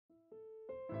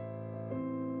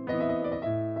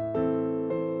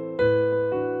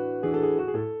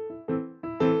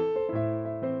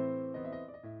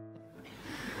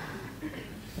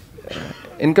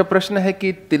इनका प्रश्न है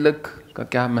कि तिलक का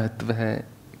क्या महत्व है,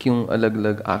 क्यों अलग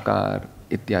अलग आकार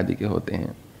इत्यादि के होते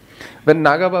हैं। वह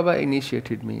नागा बाबा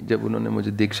इनिशिएटेड मी, जब उन्होंने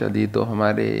मुझे दीक्षा दी तो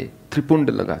हमारे त्रिपुंड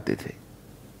लगाते थे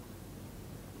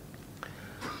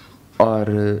और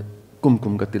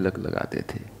कुमकुम का तिलक लगाते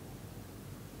थे,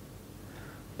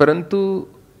 परंतु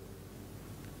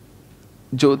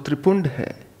जो त्रिपुंड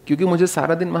है, क्योंकि मुझे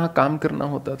सारा दिन वहां काम करना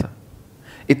होता था,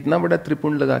 इतना बड़ा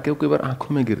त्रिपुंड लगा के वो कई बार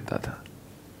आंखों में गिरता था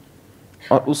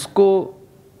और उसको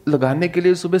लगाने के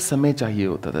लिए सुबह समय चाहिए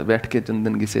होता था। बैठ के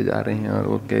चंदन घिसे जा रहे हैं और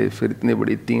ओके, फिर इतनी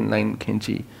बड़ी 3 लाइन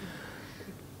खींची।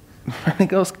 मैंने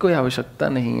कहा उसकी कोई आवश्यकता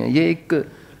नहीं है, ये एक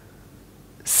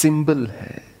सिंबल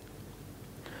है,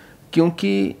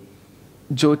 क्योंकि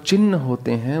जो चिन्ह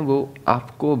होते हैं वो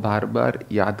आपको बार बार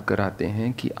याद कराते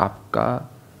हैं कि आपका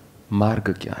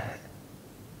मार्ग क्या है,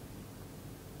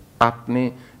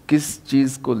 आपने किस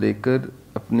चीज को लेकर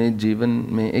अपने जीवन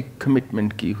में एक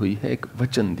कमिटमेंट की हुई है, एक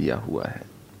वचन दिया हुआ है।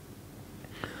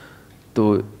 तो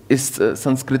इस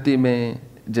संस्कृति में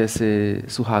जैसे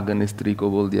सुहागन स्त्री को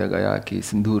बोल दिया गया कि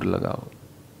सिंदूर लगाओ,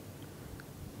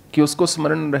 कि उसको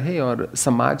स्मरण रहे और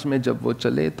समाज में जब वो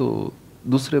चले तो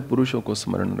दूसरे पुरुषों को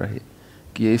स्मरण रहे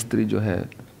कि ये स्त्री जो है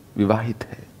विवाहित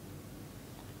है।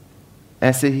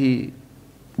 ऐसे ही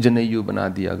जनेयू बना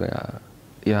दिया गया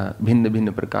या भिन्न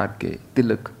भिन्न प्रकार के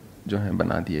तिलक जो हैं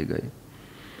बना दिए गए।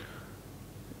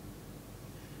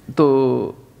 तो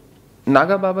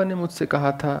नागा बाबा ने मुझसे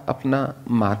कहा था अपना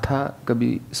माथा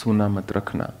कभी सूना मत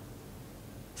रखना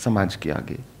समाज के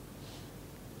आगे।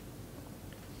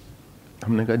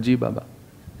 हमने कहा जी बाबा।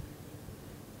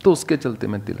 तो उसके चलते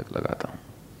मैं तिलक लगाता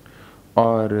हूं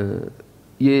और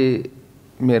ये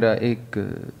मेरा एक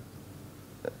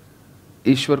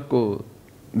ईश्वर को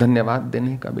धन्यवाद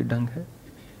देने का भी ढंग है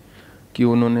कि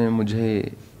उन्होंने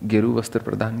मुझे गेरू वस्त्र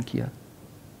प्रदान किया,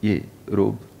 ये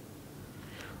रोब,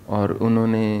 और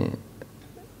उन्होंने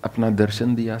अपना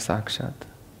दर्शन दिया साक्षात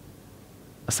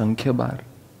असंख्य बार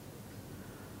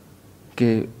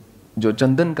कि जो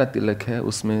चंदन का तिलक है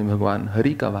उसमें भगवान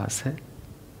हरि का वास है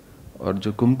और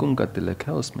जो कुमकुम का तिलक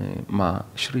है उसमें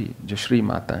माँ श्री, जो श्री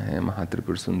माता है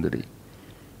महात्रिपुर सुंदरी,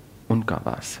 उनका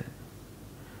वास है।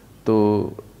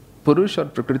 तो पुरुष और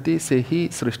प्रकृति से ही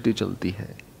सृष्टि चलती है।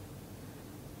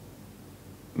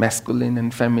 मैस्कुलिन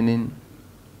एंड फेमिनिन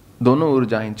दोनों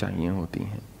ऊर्जाएं चाहिए होती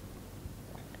हैं।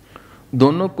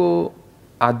 दोनों को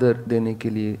आदर देने के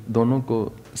लिए, दोनों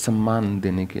को सम्मान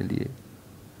देने के लिए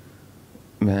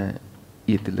मैं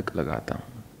ये तिलक लगाता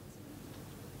हूँ।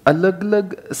 अलग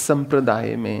अलग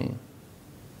संप्रदाय में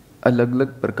अलग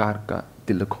अलग प्रकार का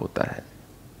तिलक होता है।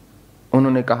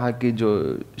 उन्होंने कहा कि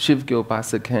जो शिव के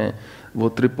उपासक हैं वो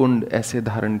त्रिपुंड ऐसे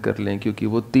धारण कर लें क्योंकि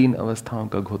वो 3 अवस्थाओं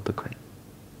का घोतक है,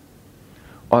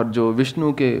 और जो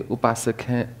विष्णु के उपासक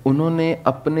हैं उन्होंने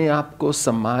अपने आप को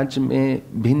समाज में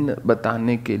भिन्न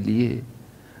बताने के लिए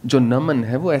जो नमन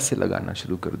है वो ऐसे लगाना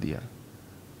शुरू कर दिया।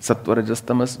 सत्व रजस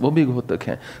तमस वो भी घोतक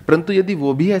हैं, परंतु यदि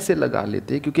वो भी ऐसे लगा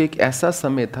लेते, क्योंकि एक ऐसा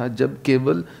समय था जब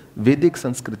केवल वैदिक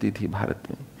संस्कृति थी भारत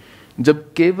में,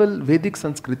 जब केवल वैदिक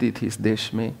संस्कृति थी इस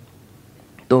देश में,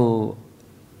 तो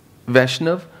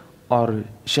वैष्णव और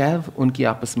शैव उनकी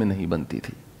आपस में नहीं बनती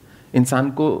थी।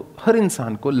 हर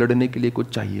इंसान को लड़ने के लिए कुछ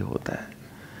चाहिए होता है,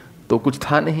 तो कुछ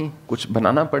था नहीं, कुछ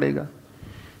बनाना पड़ेगा।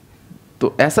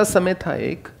 तो ऐसा समय था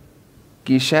एक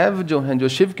कि शैव जो हैं, जो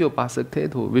शिव के उपासक थे,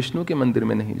 तो विष्णु के मंदिर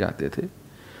में नहीं जाते थे,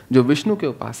 जो विष्णु के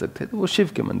उपासक थे तो वो शिव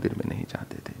के मंदिर में नहीं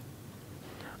जाते थे।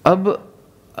 अब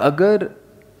अगर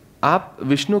आप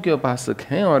विष्णु के उपासक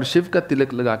हैं और शिव का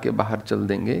तिलक लगा के बाहर चल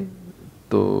देंगे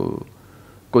तो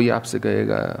कोई आपसे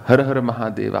कहेगा हर हर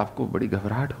महादेव, आपको बड़ी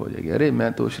घबराहट हो जाएगी, अरे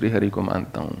मैं तो श्री हरि को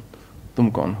मानता हूं, तुम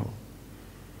कौन हो।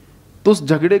 तो उस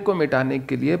झगड़े को मिटाने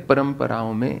के लिए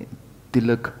परंपराओं में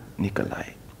तिलक निकल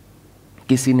आए।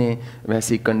 किसी ने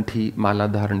वैसी कंठी माला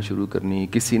धारण शुरू करनी,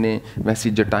 किसी ने वैसी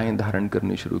जटाएं धारण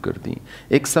करनी शुरू कर दी।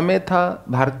 एक समय था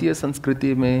भारतीय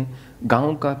संस्कृति में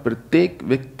गांव का प्रत्येक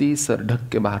व्यक्ति सर ढक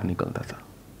के बाहर निकलता था,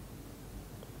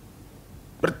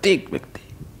 प्रत्येक व्यक्ति,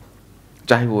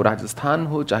 चाहे वो राजस्थान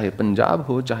हो, चाहे पंजाब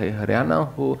हो, चाहे हरियाणा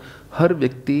हो, हर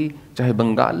व्यक्ति, चाहे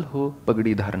बंगाल हो,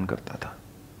 पगड़ी धारण करता था।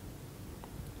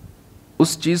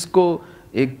 उस चीज को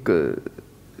एक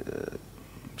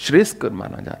श्रेष्ठ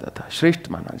माना जाता था, श्रेष्ठ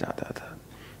माना जाता था।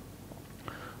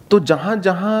 तो जहां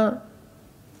जहां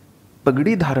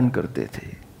पगड़ी धारण करते थे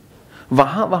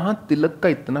वहां वहां तिलक का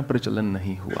इतना प्रचलन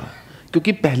नहीं हुआ,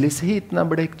 क्योंकि पहले से ही इतना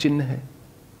बड़ा एक चिन्ह है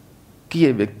कि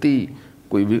ये व्यक्ति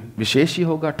कोई विशेष ही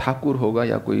होगा, ठाकुर होगा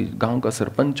या कोई गांव का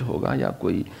सरपंच होगा या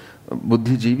कोई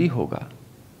बुद्धिजीवी होगा।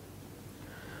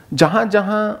 जहां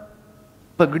जहां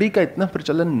पगड़ी का इतना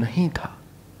प्रचलन नहीं था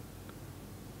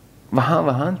वहां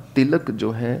वहां तिलक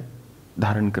जो है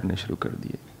धारण करने शुरू कर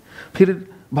दिए। फिर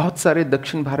बहुत सारे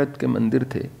दक्षिण भारत के मंदिर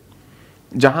थे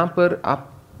जहां पर आप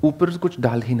ऊपर कुछ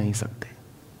डाल ही नहीं सकते।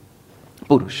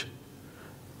 पुरुष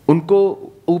उनको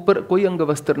ऊपर कोई अंग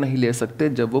वस्त्र नहीं ले सकते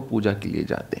जब वो पूजा के लिए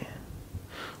जाते हैं।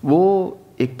 वो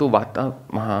एक तो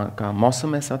वहाँ का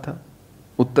मौसम ऐसा था।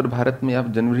 उत्तर भारत में आप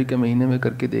जनवरी के महीने में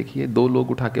करके देखिए, 2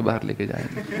 लोग उठा के बाहर लेके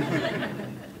जाएंगे।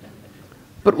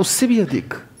 पर उससे भी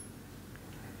अधिक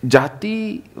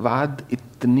जातिवाद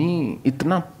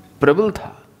इतना प्रबल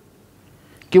था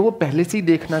कि वो पहले से ही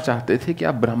देखना चाहते थे कि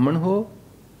आप ब्राह्मण हो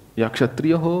या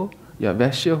क्षत्रिय हो या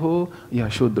वैश्य हो या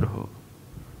शूद्र हो,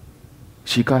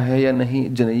 शिखा है या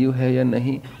नहीं, जनेयू है या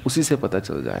नहीं, उसी से पता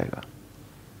चल जाएगा।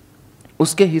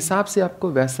 उसके हिसाब से आपको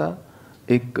वैसा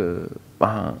एक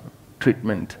वहाँ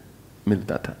ट्रीटमेंट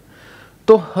मिलता था।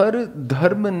 तो हर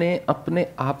धर्म ने अपने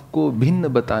आप को भिन्न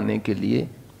बताने के लिए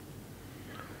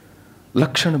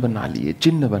लक्षण बना लिए,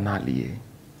 चिन्ह बना लिए।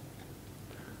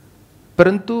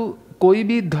 परंतु कोई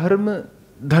भी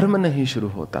धर्म नहीं शुरू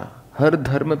होता। हर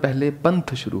धर्म पहले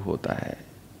पंथ शुरू होता है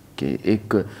कि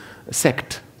एक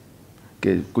सेक्ट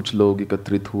के कुछ लोग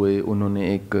एकत्रित हुए,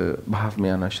 उन्होंने एक भाव में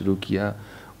आना शुरू किया,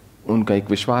 उनका एक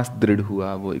विश्वास दृढ़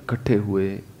हुआ, वो इकट्ठे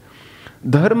हुए।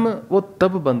 धर्म वो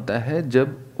तब बनता है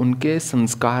जब उनके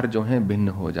संस्कार जो हैं भिन्न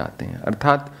हो जाते हैं।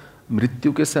 अर्थात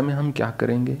मृत्यु के समय हम क्या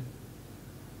करेंगे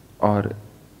और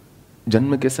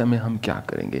जन्म के समय हम क्या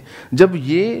करेंगे। जब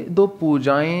ये 2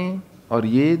 पूजाएं और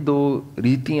ये 2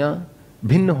 रीतियां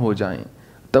भिन्न हो जाएं,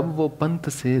 तब वो पंथ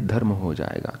से धर्म हो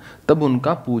जाएगा, तब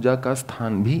उनका पूजा का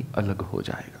स्थान भी अलग हो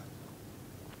जाएगा।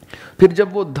 फिर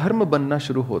जब वो धर्म बनना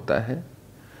शुरू होता है,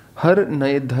 हर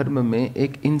नए धर्म में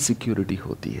एक इनसिक्योरिटी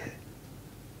होती है,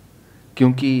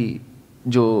 क्योंकि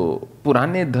जो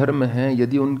पुराने धर्म हैं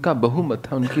यदि उनका बहुमत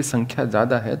है, उनकी संख्या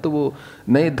ज़्यादा है, तो वो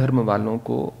नए धर्म वालों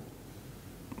को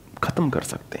खत्म कर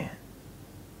सकते हैं,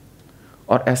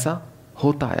 और ऐसा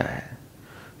होता आया है।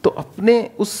 तो अपने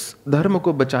उस धर्म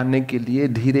को बचाने के लिए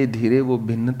धीरे धीरे वो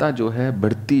भिन्नता जो है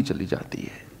बढ़ती चली जाती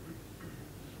है।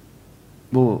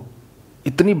 वो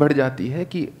इतनी बढ़ जाती है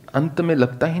कि अंत में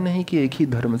लगता ही नहीं कि एक ही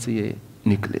धर्म से ये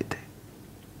निकले थे।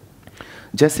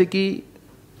 जैसे कि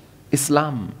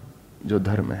इस्लाम जो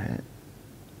धर्म है,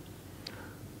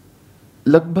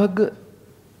 लगभग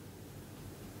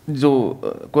जो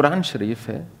कुरान शरीफ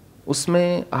है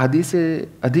उसमें आधी से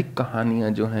अधिक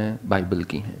कहानियां जो हैं बाइबल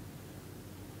की हैं।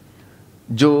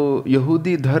 जो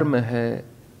यहूदी धर्म है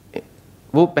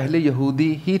वो पहले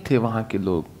यहूदी ही थे, वहाँ के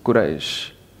लोग,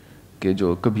 कुरैश के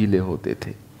जो कबीले होते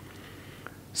थे,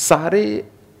 सारे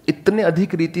इतने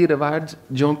अधिक रीति रिवाज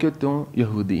ज्यों के त्यों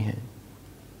यहूदी हैं।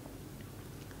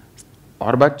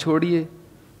 और बात छोड़िए,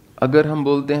 अगर हम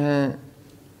बोलते हैं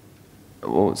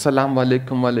वो सलाम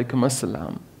वालेकुम वालेकुम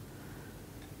अस्सलाम,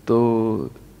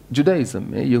 तो जुडाइज्म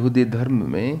में, यहूदी धर्म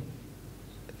में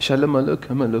शलम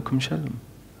अलैकुम अलैकुम शलम,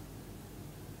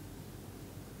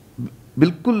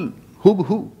 बिल्कुल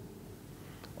हुबहू।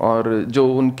 और जो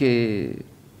उनके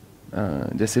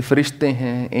जैसे फरिश्ते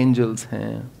हैं, एंजल्स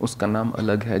हैं, उसका नाम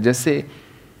अलग है। जैसे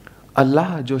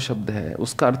अल्लाह जो शब्द है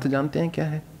उसका अर्थ जानते हैं क्या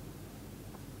है?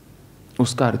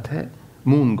 उसका अर्थ है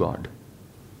मून गॉड,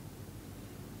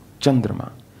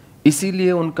 चंद्रमा।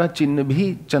 इसीलिए उनका चिन्ह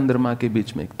भी चंद्रमा के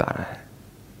बीच में एक तारा है।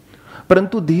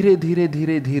 परंतु धीरे धीरे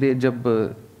धीरे धीरे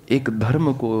जब एक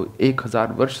धर्म को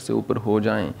 1000 वर्ष से ऊपर हो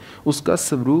जाएं, उसका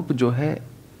स्वरूप जो है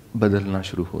बदलना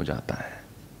शुरू हो जाता है,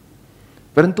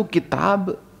 परंतु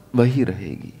किताब वही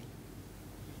रहेगी।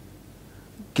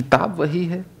 किताब वही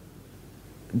है,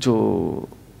 जो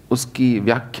उसकी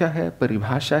व्याख्या है,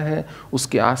 परिभाषा है,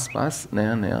 उसके आसपास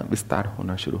नया नया विस्तार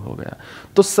होना शुरू हो गया।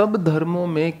 तो सब धर्मों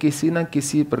में किसी न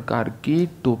किसी प्रकार की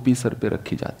टोपी सर पे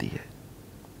रखी जाती है।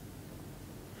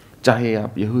 चाहे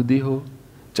आप यहूदी हो,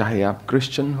 चाहे आप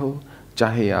क्रिश्चियन हो,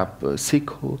 चाहे आप सिख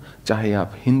हो, चाहे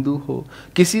आप हिंदू हो,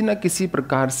 किसी न किसी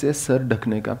प्रकार से सर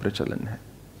ढकने का प्रचलन है।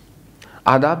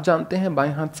 आदाब जानते हैं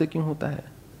बाएं हाथ से क्यों होता है?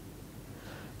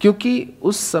 क्योंकि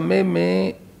उस समय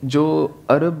में जो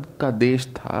अरब का देश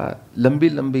था, लंबी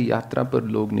लंबी यात्रा पर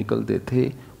लोग निकलते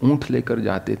थे, ऊंट लेकर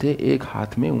जाते थे, एक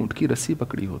हाथ में ऊंट की रस्सी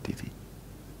पकड़ी होती थी।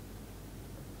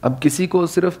 अब किसी को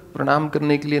सिर्फ प्रणाम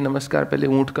करने के लिए नमस्कार, पहले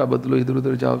ऊंट का बदलो, इधर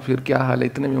उधर जाओ, फिर क्या हाल है,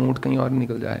 इतने में ऊंट कहीं और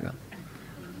निकल जाएगा।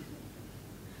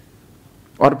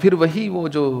 और फिर वही वो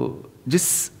जो जिस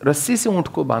रस्सी से ऊंट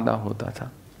को बांधा होता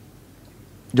था,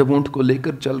 जब ऊंट को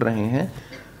लेकर चल रहे हैं,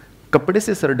 कपड़े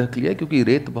से सर ढक लिया क्योंकि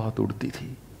रेत बहुत उड़ती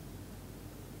थी,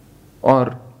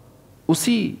 और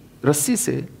उसी रस्सी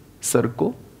से सर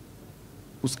को,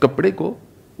 उस कपड़े को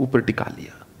ऊपर टिका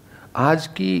लिया। आज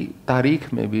की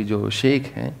तारीख में भी जो शेख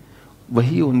हैं,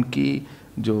 वही उनकी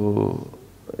जो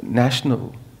नेशनल,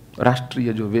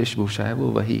 राष्ट्रीय जो वेशभूषा है वो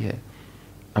वही है।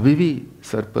 अभी भी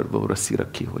सर पर वो रस्सी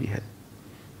रखी हुई है,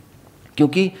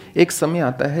 क्योंकि एक समय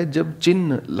आता है जब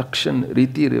चिन्ह, लक्षण,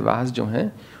 रीति रिवाज जो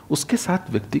हैं उसके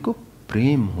साथ व्यक्ति को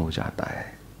प्रेम हो जाता है,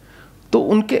 तो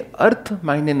उनके अर्थ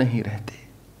मायने नहीं रहते।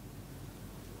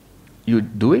 You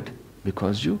do it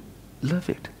because you love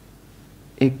it,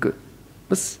 एक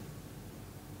बस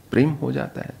प्रेम हो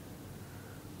जाता है।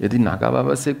 यदि नागा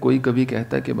बाबा से कोई कभी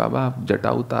कहता है कि बाबा आप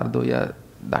जटा उतार दो या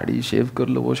दाढ़ी शेव कर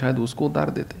लो, वो शायद उसको उतार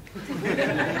देते।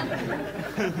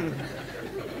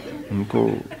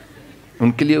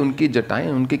 उनके लिए उनकी जटाएं,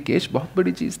 उनके केश बहुत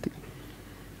बड़ी चीज थी।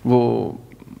 वो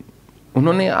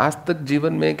उन्होंने आज तक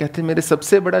जीवन में कहते मेरे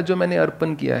सबसे बड़ा जो मैंने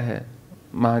अर्पण किया है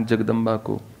माँ जगदम्बा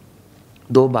को,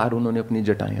 2 बार उन्होंने अपनी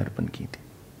जटाएं अर्पण की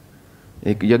थी।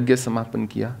 एक यज्ञ समापन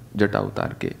किया, जटा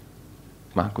उतार के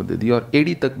माँ को दे दी, और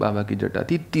एड़ी तक बाबा की जटा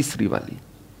थी, तीसरी वाली।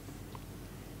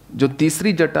 जो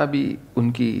तीसरी जटा भी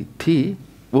उनकी थी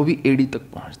वो भी एड़ी तक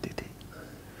पहुंचती थी।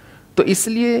 तो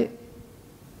इसलिए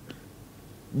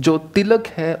जो तिलक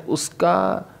है उसका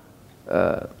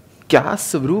क्या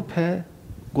स्वरूप है,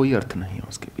 कोई अर्थ नहीं है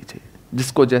उसके पीछे।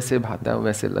 जिसको जैसे भाता है वो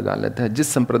वैसे लगा लेता है, जिस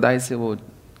संप्रदाय से वो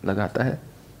लगाता है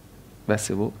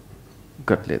वैसे वो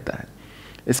कर लेता है,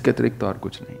 इसके अतिरिक्त तो और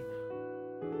कुछ नहीं।